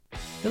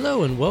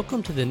Hello and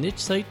welcome to the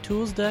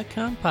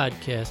NicheSiteTools.com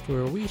podcast,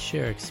 where we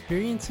share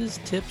experiences,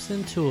 tips,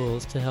 and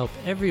tools to help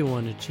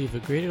everyone achieve a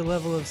greater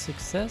level of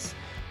success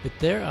with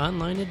their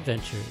online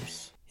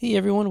adventures. Hey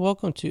everyone,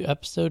 welcome to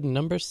episode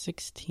number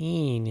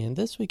 16, and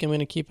this week I'm going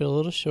to keep it a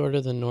little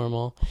shorter than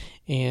normal.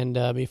 And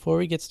before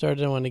we get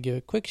started, I want to give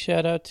a quick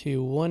shout out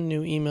to one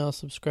new email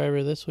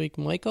subscriber this week,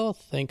 Michael.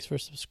 Thanks for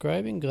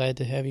subscribing, glad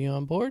to have you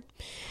on board.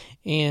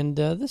 And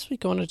this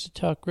week I wanted to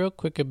talk real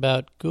quick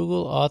about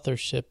Google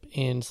Authorship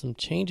and some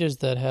changes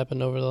that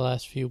happened over the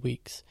last few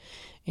weeks.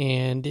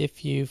 And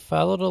if you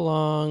followed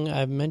along,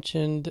 I've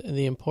mentioned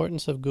the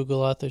importance of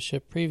Google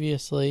Authorship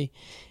previously,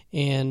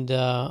 and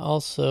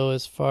also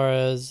as far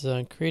as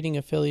creating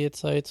affiliate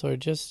sites or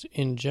just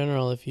in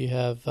general if you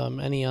have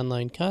any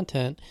online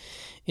content,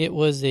 it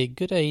was a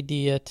good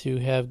idea to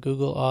have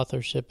Google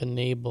Authorship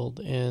enabled.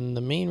 And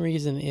the main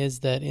reason is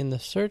that in the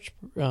search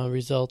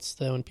results,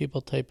 that when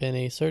people type in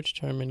a search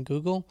term in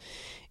Google,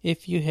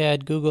 if you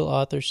had Google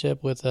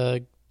Authorship with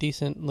a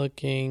decent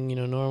looking,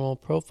 normal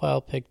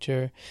profile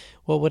picture,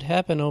 what would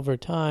happen over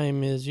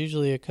time is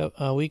usually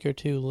a week or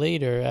two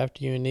later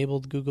after you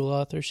enabled Google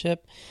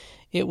Authorship,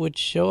 it would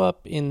show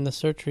up in the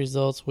search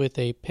results with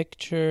a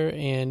picture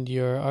and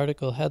your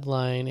article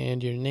headline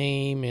and your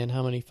name and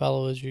how many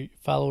followers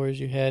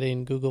you had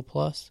in Google+.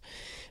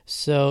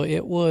 So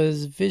it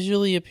was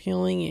visually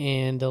appealing,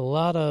 and a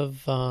lot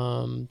of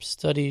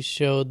studies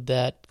showed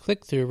that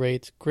click-through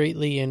rates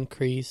greatly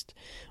increased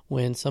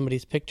when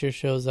somebody's picture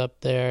shows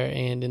up there.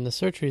 And in the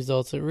search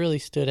results, it really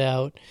stood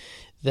out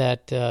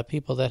that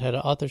people that had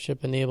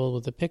authorship enabled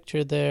with a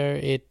picture there,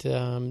 it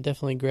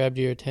definitely grabbed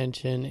your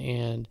attention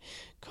and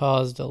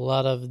caused a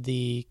lot of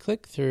the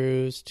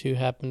click-throughs to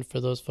happen for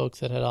those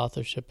folks that had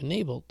authorship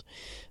enabled.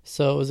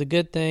 So it was a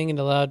good thing. It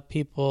allowed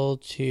people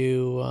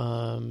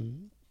to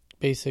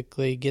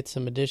basically get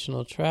some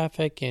additional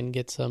traffic and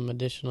get some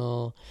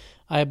additional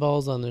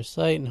eyeballs on their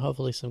site and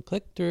hopefully some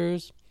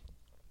click-throughs.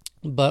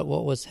 But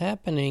what was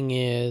happening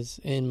is,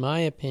 in my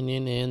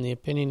opinion and the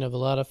opinion of a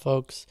lot of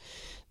folks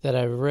that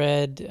I've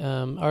read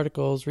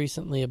articles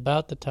recently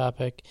about the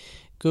topic,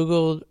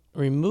 Google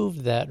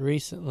removed that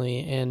recently,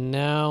 and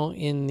now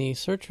in the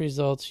search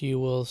results you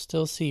will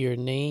still see your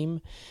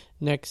name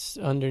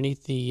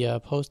underneath the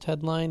post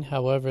headline.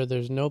 However,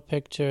 there's no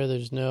picture,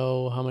 there's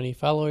no how many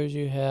followers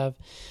you have.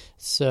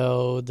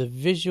 So the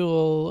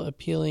visual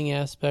appealing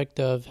aspect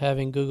of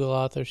having Google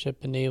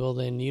Authorship enabled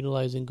and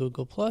utilizing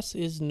Google Plus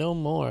is no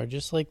more.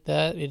 Just like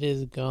that, it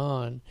is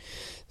gone.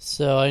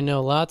 So I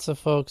know lots of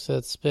folks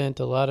that spent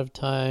a lot of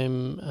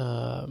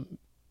time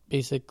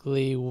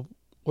basically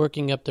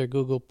working up their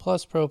Google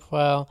Plus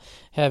profile,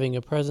 having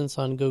a presence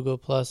on Google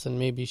Plus, and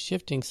maybe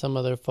shifting some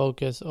of their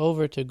focus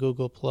over to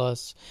Google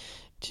Plus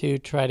to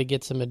try to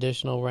get some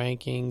additional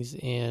rankings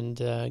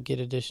and get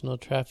additional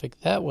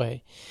traffic that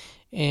way.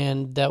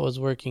 And that was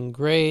working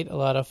great. A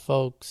lot of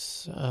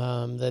folks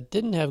that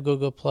didn't have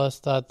Google Plus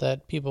thought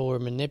that people were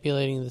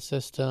manipulating the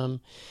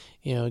system,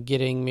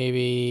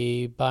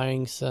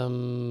 buying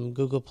some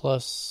Google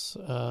Plus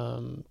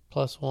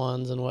plus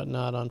ones and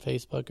whatnot on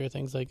Facebook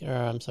or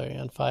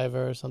on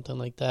Fiverr or something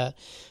like that.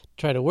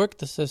 Try to work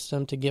the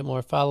system to get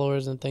more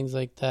followers and things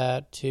like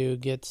that, to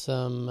get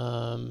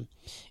some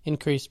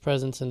increased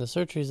presence in the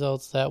search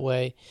results that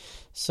way.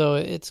 So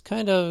it's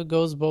kind of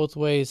goes both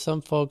ways.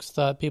 Some folks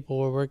thought people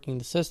were working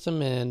the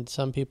system, and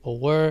some people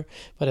were,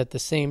 but at the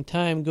same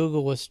time,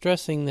 Google was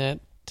stressing that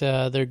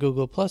their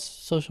Google Plus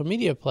social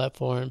media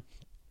platform,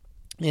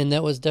 and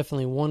that was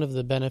definitely one of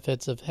the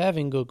benefits of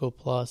having Google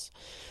Plus,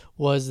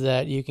 was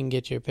that you can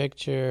get your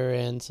picture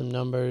and some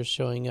numbers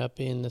showing up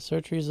in the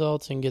search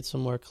results and get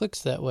some more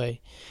clicks that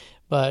way.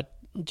 But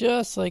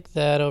just like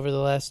that, over the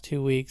last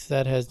 2 weeks,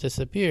 that has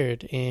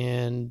disappeared.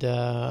 And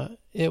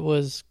it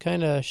was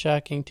kind of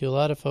shocking to a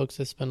lot of folks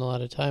that spend a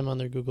lot of time on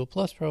their Google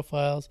Plus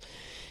profiles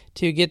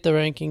to get the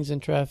rankings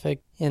and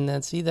traffic and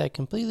then see that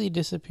completely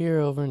disappear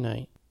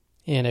overnight.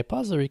 And I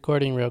paused the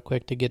recording real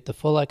quick to get the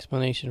full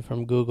explanation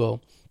from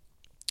Google.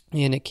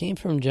 And it came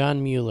from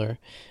John Mueller,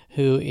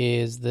 who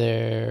is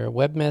their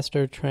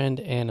webmaster trend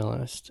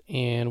analyst.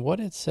 And what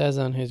it says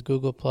on his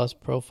Google Plus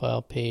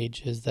profile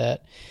page is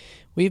that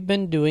we've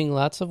been doing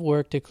lots of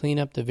work to clean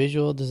up the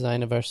visual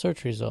design of our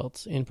search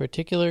results, in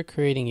particular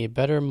creating a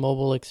better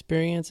mobile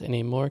experience and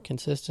a more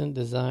consistent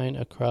design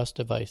across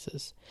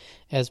devices.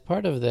 As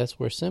part of this,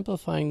 we're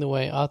simplifying the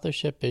way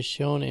authorship is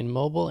shown in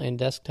mobile and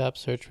desktop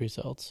search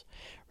results,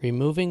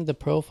 removing the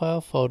profile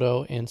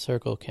photo and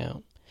circle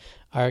count.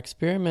 Our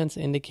experiments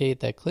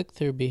indicate that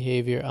click-through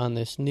behavior on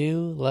this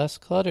new, less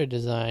cluttered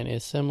design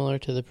is similar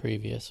to the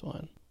previous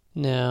one.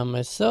 Now,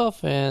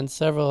 myself and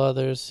several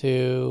others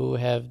who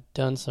have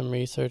done some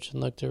research and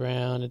looked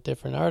around at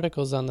different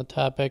articles on the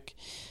topic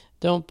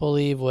don't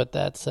believe what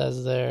that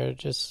says there.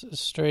 Just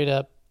straight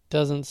up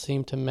doesn't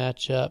seem to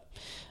match up.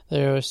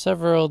 There are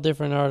several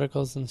different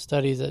articles and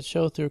studies that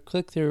show through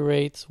click-through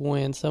rates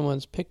when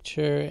someone's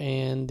picture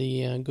and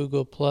the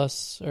Google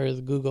Plus or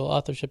the Google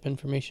authorship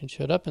information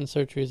showed up in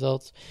search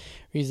results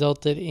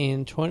resulted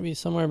in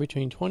somewhere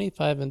between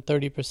 25 and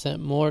 30%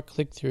 more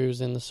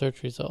click-throughs in the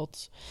search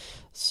results.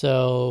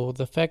 So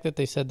the fact that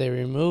they said they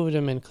removed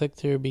them and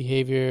click-through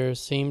behavior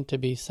seemed to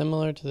be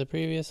similar to the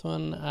previous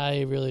one,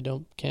 I really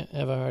can't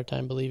have a hard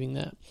time believing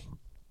that.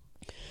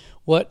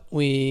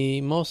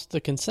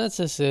 The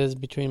consensus is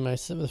between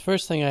the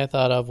first thing I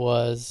thought of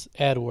was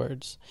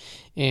AdWords.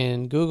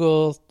 And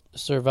Google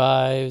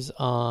survives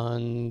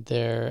on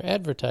their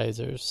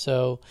advertisers.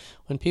 So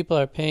when people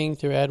are paying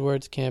through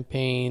AdWords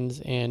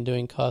campaigns and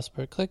doing cost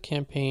per click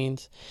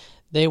campaigns,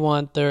 they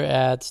want their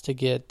ads to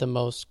get the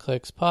most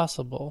clicks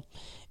possible.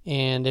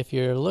 And if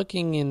you're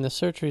looking in the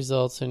search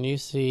results and you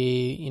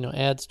see,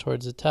 ads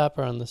towards the top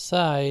or on the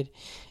side,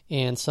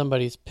 and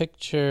somebody's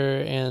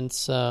picture and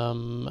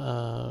some,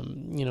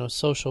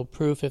 social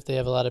proof if they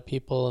have a lot of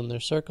people in their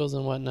circles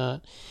and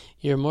whatnot,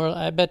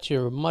 I bet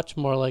you're much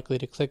more likely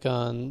to click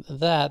on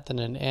that than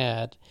an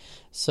ad.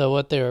 So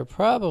what they were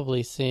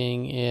probably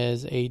seeing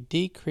is a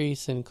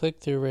decrease in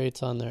click-through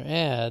rates on their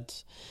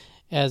ads,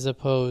 as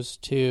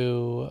opposed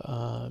to,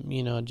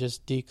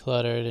 just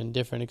decluttered and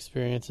different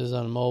experiences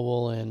on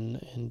mobile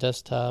and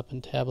desktop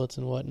and tablets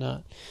and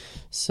whatnot.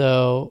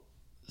 So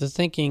the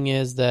thinking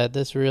is that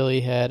this really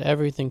had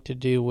everything to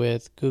do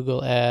with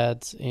Google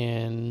Ads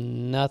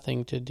and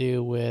nothing to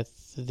do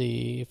with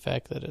the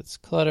fact that it's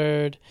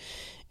cluttered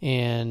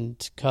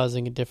and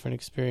causing a different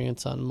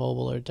experience on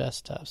mobile or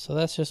desktop. So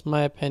that's just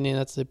my opinion.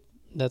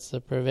 That's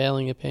the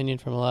prevailing opinion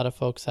from a lot of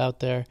folks out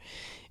there.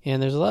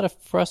 And there's a lot of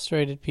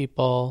frustrated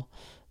people,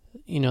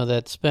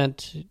 that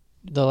spent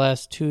the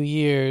last 2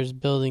 years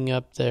building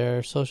up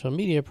their social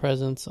media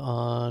presence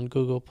on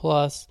Google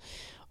Plus,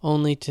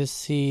 only to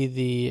see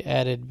the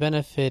added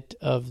benefit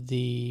of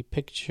the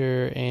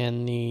picture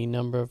and the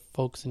number of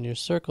folks in your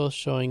circle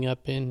showing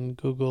up in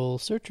Google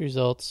search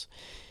results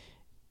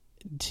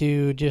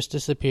to just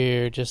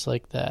disappear just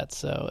like that.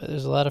 So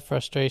there's a lot of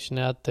frustration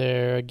out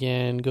there.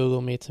 Again,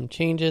 Google made some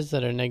changes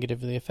that are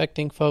negatively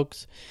affecting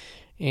folks.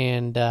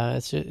 And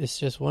it's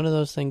just one of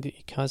those things that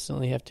you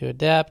constantly have to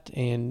adapt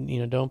and,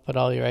 don't put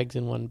all your eggs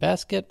in one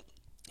basket.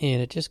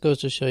 And it just goes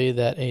to show you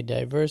that a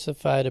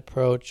diversified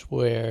approach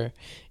where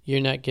you're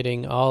not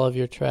getting all of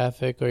your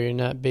traffic or you're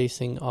not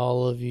basing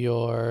all of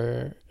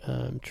your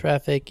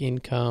traffic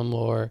income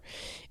or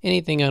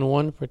anything on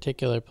one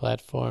particular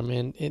platform.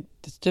 And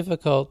it's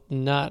difficult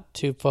not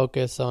to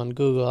focus on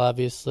Google,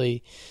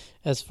 obviously.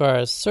 As far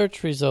as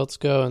search results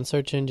go and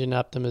search engine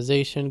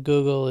optimization,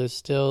 Google is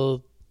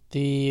still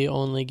the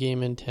only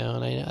game in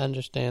town. I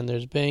understand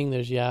there's Bing,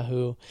 there's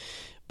Yahoo,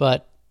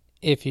 but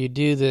if you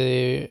do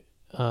the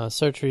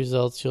search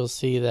results, you'll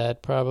see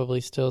that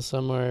probably still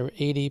somewhere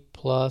 80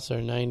 plus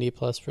or 90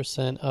 plus %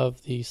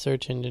 of the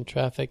search engine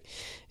traffic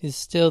is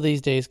still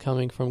these days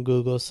coming from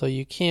Google. So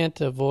you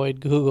can't avoid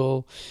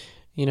Google.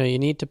 You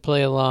need to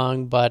play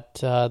along, but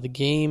the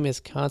game is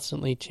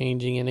constantly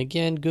changing. And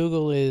again,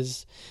 Google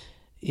is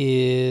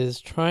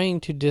trying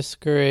to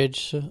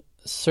discourage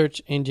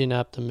search engine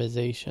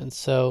optimization.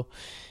 So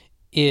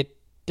it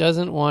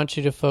doesn't want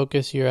you to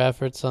focus your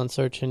efforts on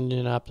search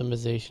engine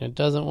optimization. It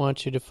doesn't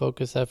want you to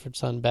focus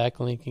efforts on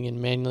backlinking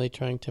and manually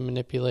trying to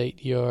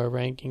manipulate your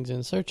rankings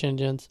in search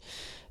engines.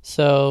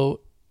 So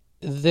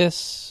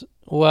it's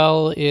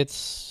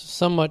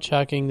somewhat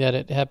shocking that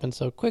it happened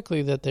so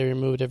quickly that they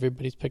removed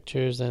everybody's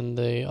pictures and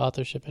the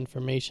authorship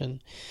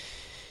information.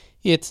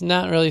 It's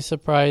not really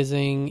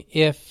surprising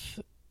if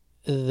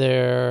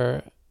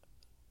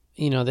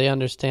they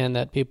understand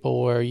that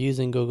people were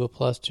using Google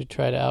Plus to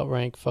try to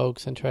outrank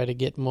folks and try to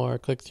get more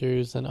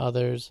click-throughs than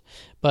others.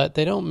 But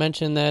they don't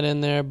mention that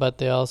in there, but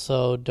they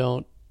also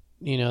don't,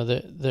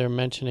 they're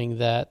mentioning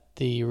that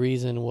the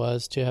reason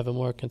was to have a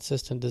more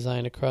consistent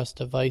design across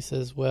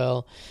devices.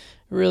 Well,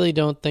 I really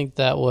don't think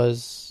that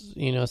was,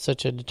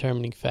 such a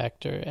determining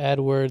factor.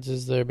 AdWords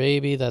is their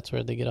baby. That's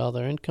where they get all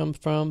their income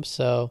from.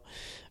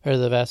 Or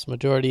the vast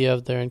majority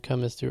of their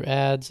income is through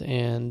ads,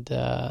 and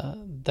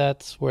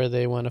that's where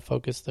they want to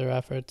focus their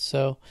efforts.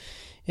 So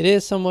it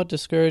is somewhat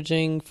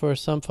discouraging for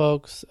some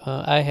folks.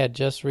 I had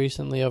just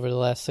recently, over the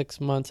last 6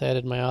 months,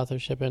 added my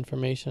authorship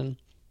information,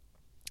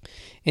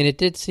 and it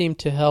did seem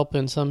to help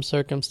in some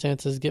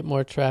circumstances get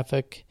more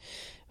traffic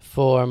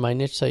for my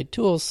niche site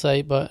tools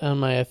site, but on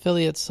my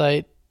affiliate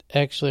site,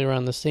 actually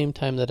around the same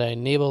time that I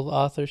enabled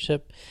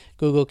authorship,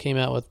 Google came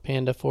out with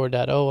Panda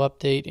 4.0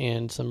 update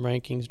and some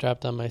rankings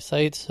dropped on my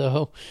site.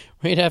 So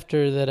right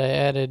after that, I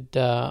added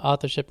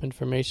authorship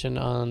information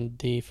on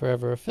the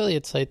Forever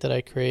Affiliate site that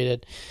I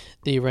created.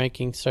 The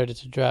rankings started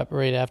to drop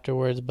right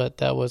afterwards, but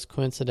that was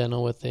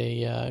coincidental with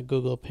a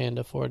Google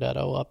Panda 4.0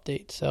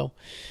 update. So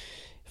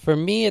for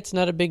me, it's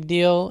not a big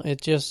deal. It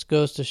just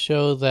goes to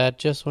show that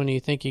just when you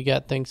think you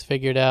got things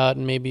figured out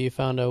and maybe you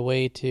found a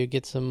way to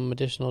get some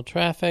additional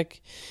traffic,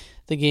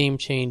 the game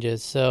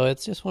changes. So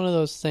it's just one of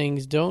those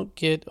things. Don't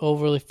get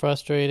overly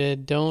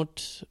frustrated.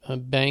 Don't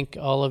bank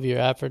all of your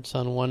efforts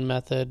on one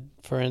method.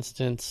 For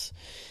instance,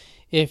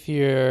 if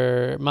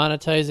you're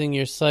monetizing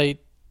your site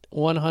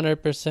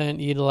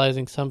 100%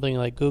 utilizing something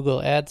like Google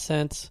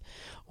AdSense,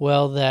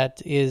 well,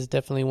 that is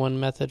definitely one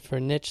method for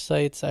niche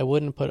sites. I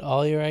wouldn't put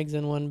all your eggs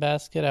in one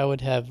basket. I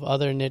would have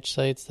other niche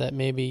sites that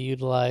maybe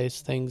utilize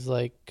things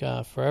like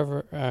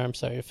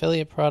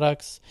affiliate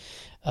products.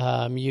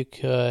 You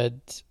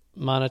could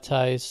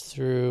monetize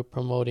through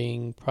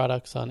promoting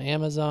products on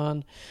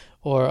Amazon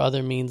or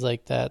other means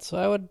like that. So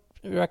I would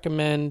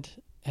recommend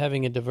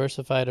having a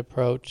diversified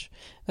approach.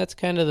 That's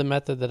kind of the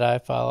method that I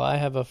follow. I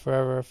have a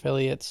Forever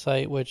affiliate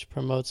site which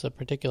promotes a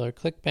particular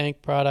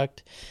ClickBank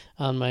product.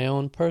 On my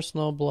own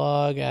personal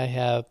blog, I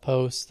have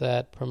posts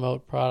that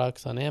promote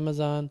products on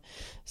Amazon,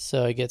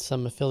 so I get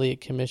some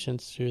affiliate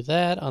commissions through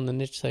that. On the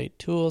Niche Site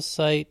Tools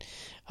site,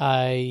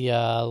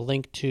 I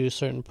link to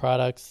certain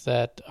products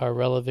that are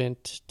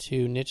relevant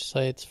to niche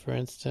sites, for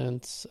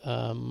instance,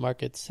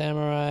 Market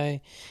Samurai,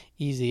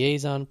 Easy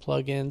Azon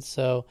plugins.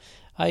 So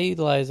I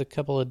utilize a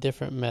couple of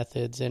different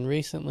methods, and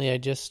recently I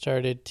just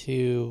started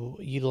to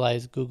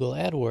utilize Google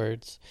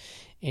AdWords,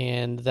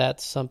 and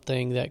that's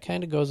something that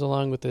kind of goes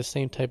along with the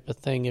same type of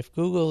thing. If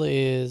Google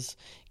is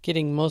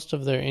getting most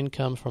of their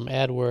income from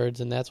AdWords,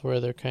 and that's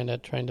where they're kind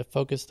of trying to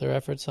focus their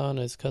efforts on,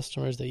 is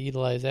customers that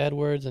utilize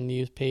AdWords and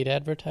use paid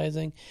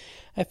advertising,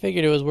 I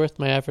figured it was worth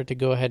my effort to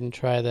go ahead and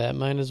try that.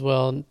 Might as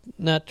well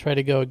not try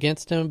to go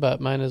against them,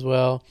 but might as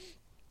well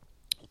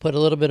put a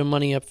little bit of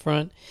money up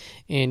front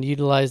and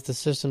utilize the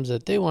systems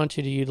that they want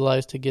you to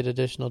utilize to get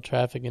additional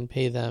traffic and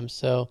pay them.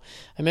 So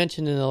I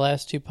mentioned in the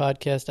last two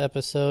podcast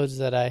episodes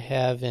that I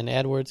have an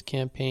AdWords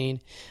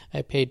campaign.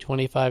 I paid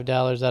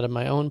 $25 out of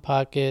my own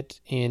pocket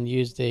and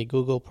used a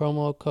Google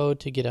promo code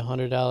to get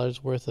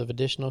 $100 worth of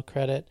additional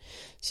credit.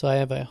 So I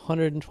have a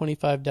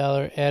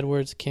 $125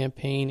 AdWords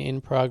campaign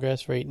in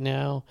progress right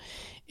now,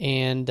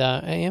 and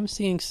I am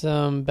seeing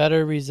some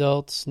better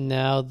results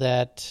now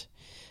that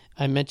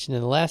I mentioned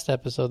in the last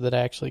episode that I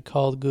actually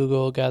called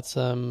Google, got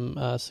some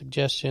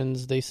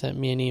suggestions. They sent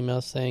me an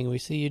email saying, "We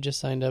see you just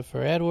signed up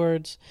for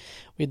AdWords.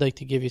 We'd like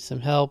to give you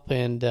some help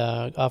and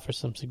offer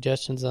some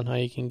suggestions on how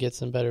you can get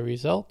some better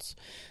results."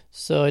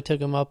 So I took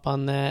them up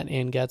on that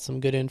and got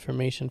some good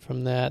information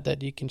from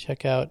that you can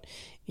check out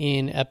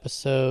in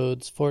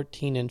episodes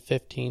 14 and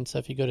 15. So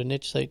if you go to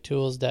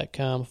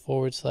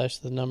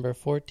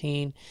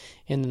nichesiteTools.com/14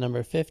 and the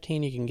number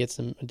 15, you can get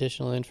some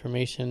additional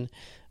information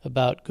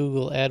about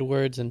Google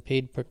AdWords and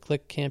paid per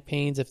click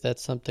campaigns if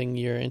that's something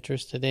you're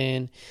interested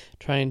in,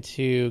 trying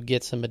to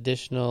get some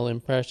additional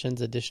impressions,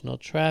 additional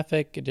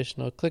traffic,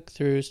 additional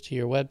click-throughs to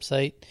your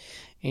website.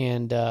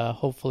 And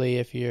hopefully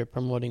if you're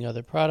promoting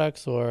other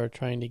products or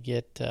trying to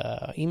get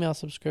email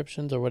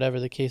subscriptions or whatever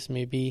the case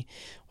may be,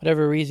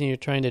 whatever reason you're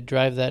trying to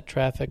drive that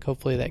traffic,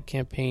 hopefully that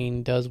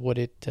campaign does what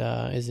it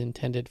is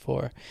intended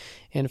for.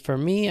 And for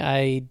me,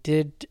 I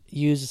did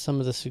use some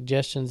of the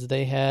suggestions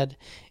they had,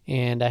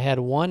 and I had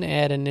one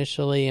ad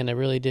initially, and I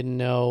really didn't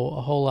know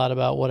a whole lot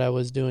about what I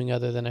was doing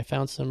other than I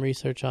found some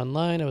research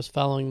online. I was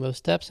following those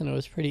steps, and it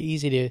was pretty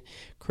easy to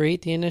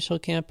create the initial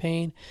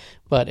campaign.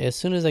 But as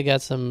soon as I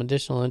got some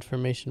additional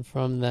information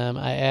from them,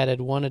 I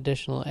added one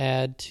additional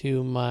ad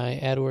to my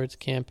AdWords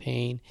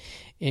campaign,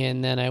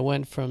 and then I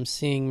went from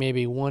seeing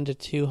maybe 1 to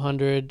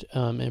 200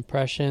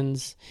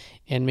 impressions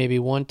and maybe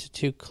 1 to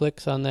 2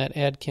 clicks on that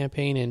ad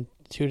campaign in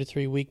 2 to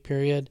 3 week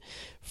period,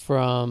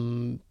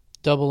 from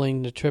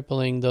doubling to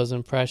tripling those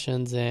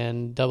impressions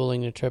and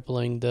doubling to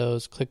tripling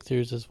those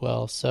click-throughs as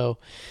well. So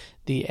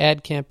the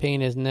ad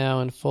campaign is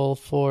now in full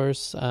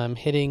force. I'm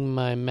hitting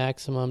my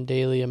maximum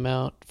daily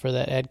amount for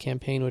that ad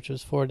campaign, which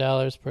was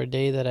 $4 per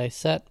day that I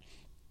set.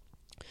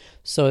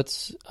 So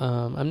it's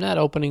I'm not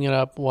opening it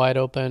up wide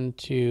open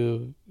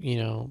to,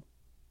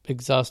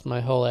 exhaust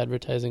my whole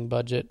advertising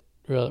budget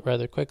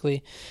rather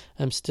quickly.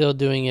 I'm still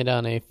doing it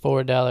on a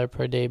 $4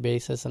 per day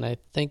basis, and I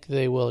think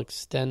they will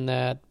extend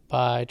that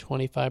by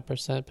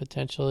 25%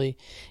 potentially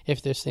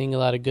if they're seeing a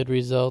lot of good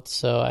results.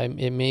 So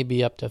it may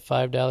be up to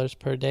 $5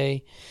 per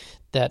day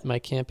that my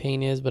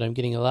campaign is, but I'm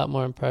getting a lot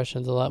more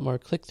impressions, a lot more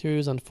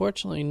click-throughs.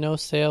 Unfortunately, no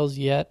sales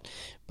yet,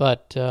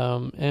 but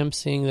am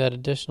seeing that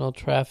additional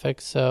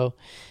traffic. So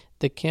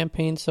the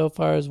campaign so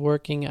far is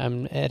working.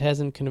 It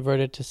hasn't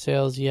converted to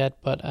sales yet,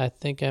 but I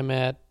think I'm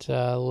at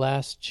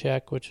last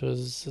check, which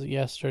was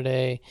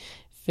yesterday,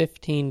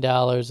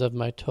 $15 of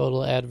my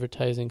total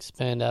advertising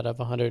spend out of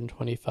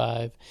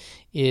 $125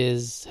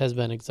 has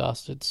been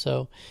exhausted.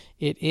 So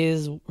it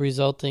is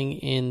resulting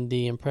in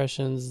the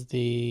impressions,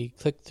 the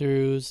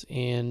click-throughs,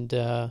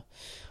 and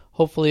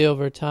hopefully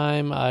over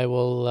time I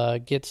will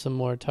get some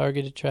more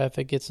targeted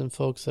traffic, get some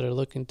folks that are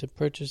looking to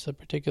purchase a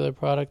particular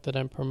product that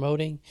I'm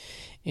promoting,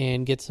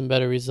 and get some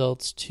better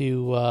results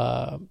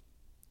to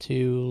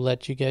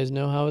let you guys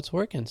know how it's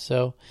working.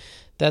 So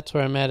that's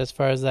where I'm at as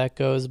far as that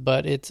goes.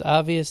 But it's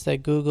obvious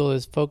that Google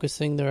is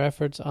focusing their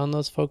efforts on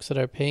those folks that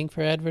are paying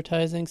for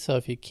advertising. So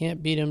if you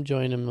can't beat them,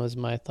 join them was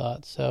my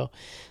thought. So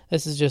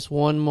this is just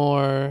one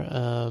more,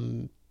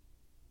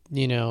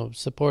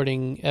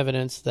 supporting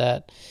evidence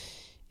that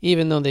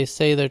even though they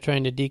say they're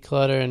trying to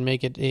declutter and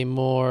make it a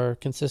more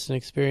consistent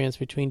experience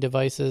between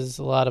devices,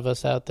 a lot of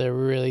us out there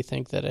really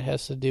think that it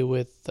has to do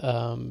with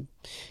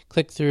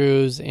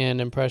click-throughs and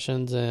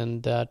impressions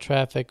and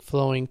traffic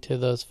flowing to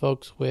those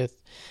folks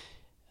with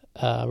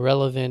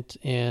relevant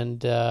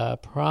and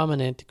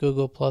prominent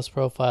Google Plus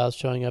profiles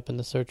showing up in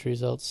the search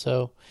results.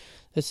 So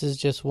this is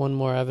just one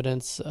more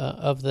evidence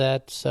of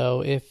that.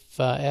 So if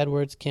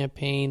AdWords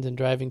campaigns and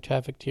driving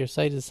traffic to your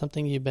site is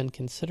something you've been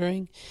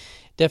considering,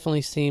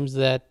 definitely seems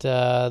that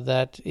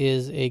that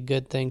is a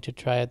good thing to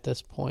try at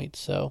this point.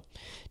 So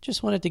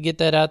just wanted to get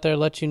that out there,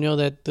 let you know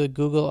that the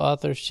Google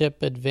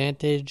Authorship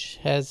advantage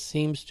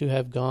seems to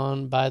have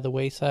gone by the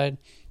wayside.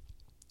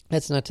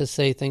 That's not to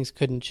say things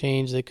couldn't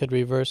change. They could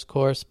reverse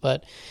course,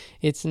 but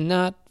it's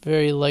not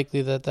very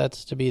likely that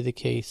that's to be the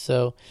case.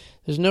 So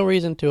there's no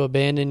reason to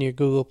abandon your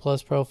Google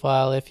Plus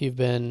profile if you've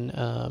been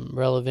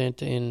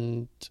relevant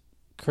in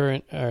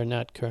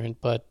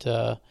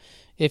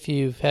if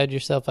you've had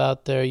yourself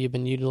out there, you've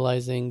been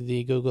utilizing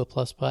the Google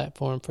Plus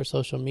platform for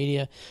social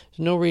media.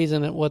 There's no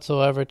reason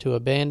whatsoever to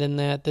abandon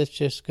that. This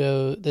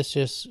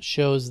just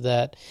shows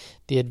that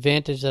the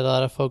advantage that a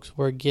lot of folks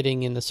were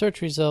getting in the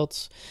search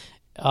results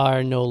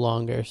are no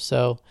longer.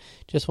 So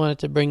just wanted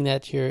to bring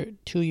that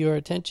to your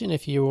attention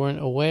if you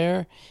weren't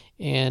aware.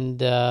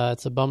 And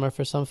it's a bummer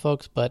for some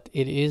folks, but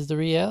it is the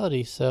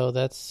reality. So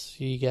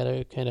you got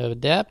to kind of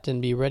adapt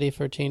and be ready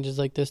for changes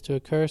like this to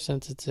occur,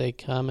 since it's a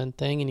common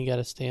thing and you got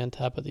to stay on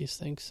top of these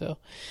things. So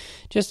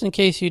just in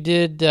case you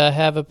did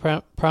have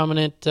a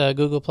prominent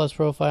Google Plus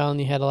profile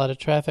and you had a lot of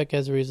traffic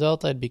as a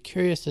result, I'd be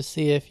curious to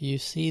see if you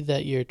see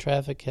that your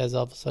traffic has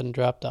all of a sudden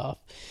dropped off.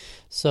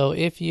 So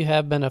if you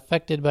have been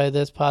affected by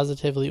this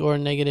positively or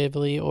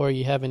negatively, or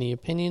you have any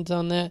opinions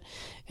on that,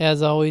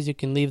 as always, you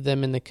can leave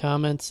them in the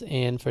comments.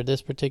 And for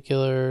this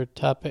particular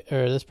topic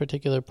or this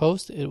particular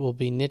post, it will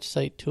be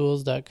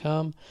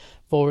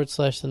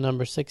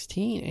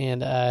nichesitetools.com/16.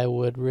 And I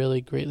would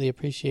really greatly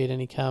appreciate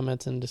any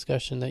comments and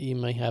discussion that you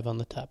might have on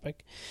the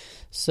topic.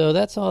 So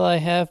that's all I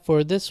have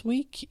for this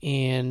week,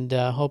 and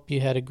hope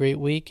you had a great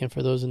week. And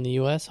for those in the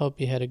U.S.,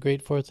 hope you had a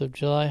great 4th of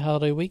July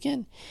holiday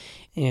weekend,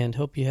 and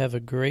hope you have a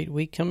great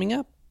week coming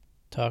up.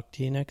 Talk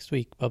to you next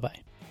week.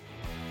 Bye-bye.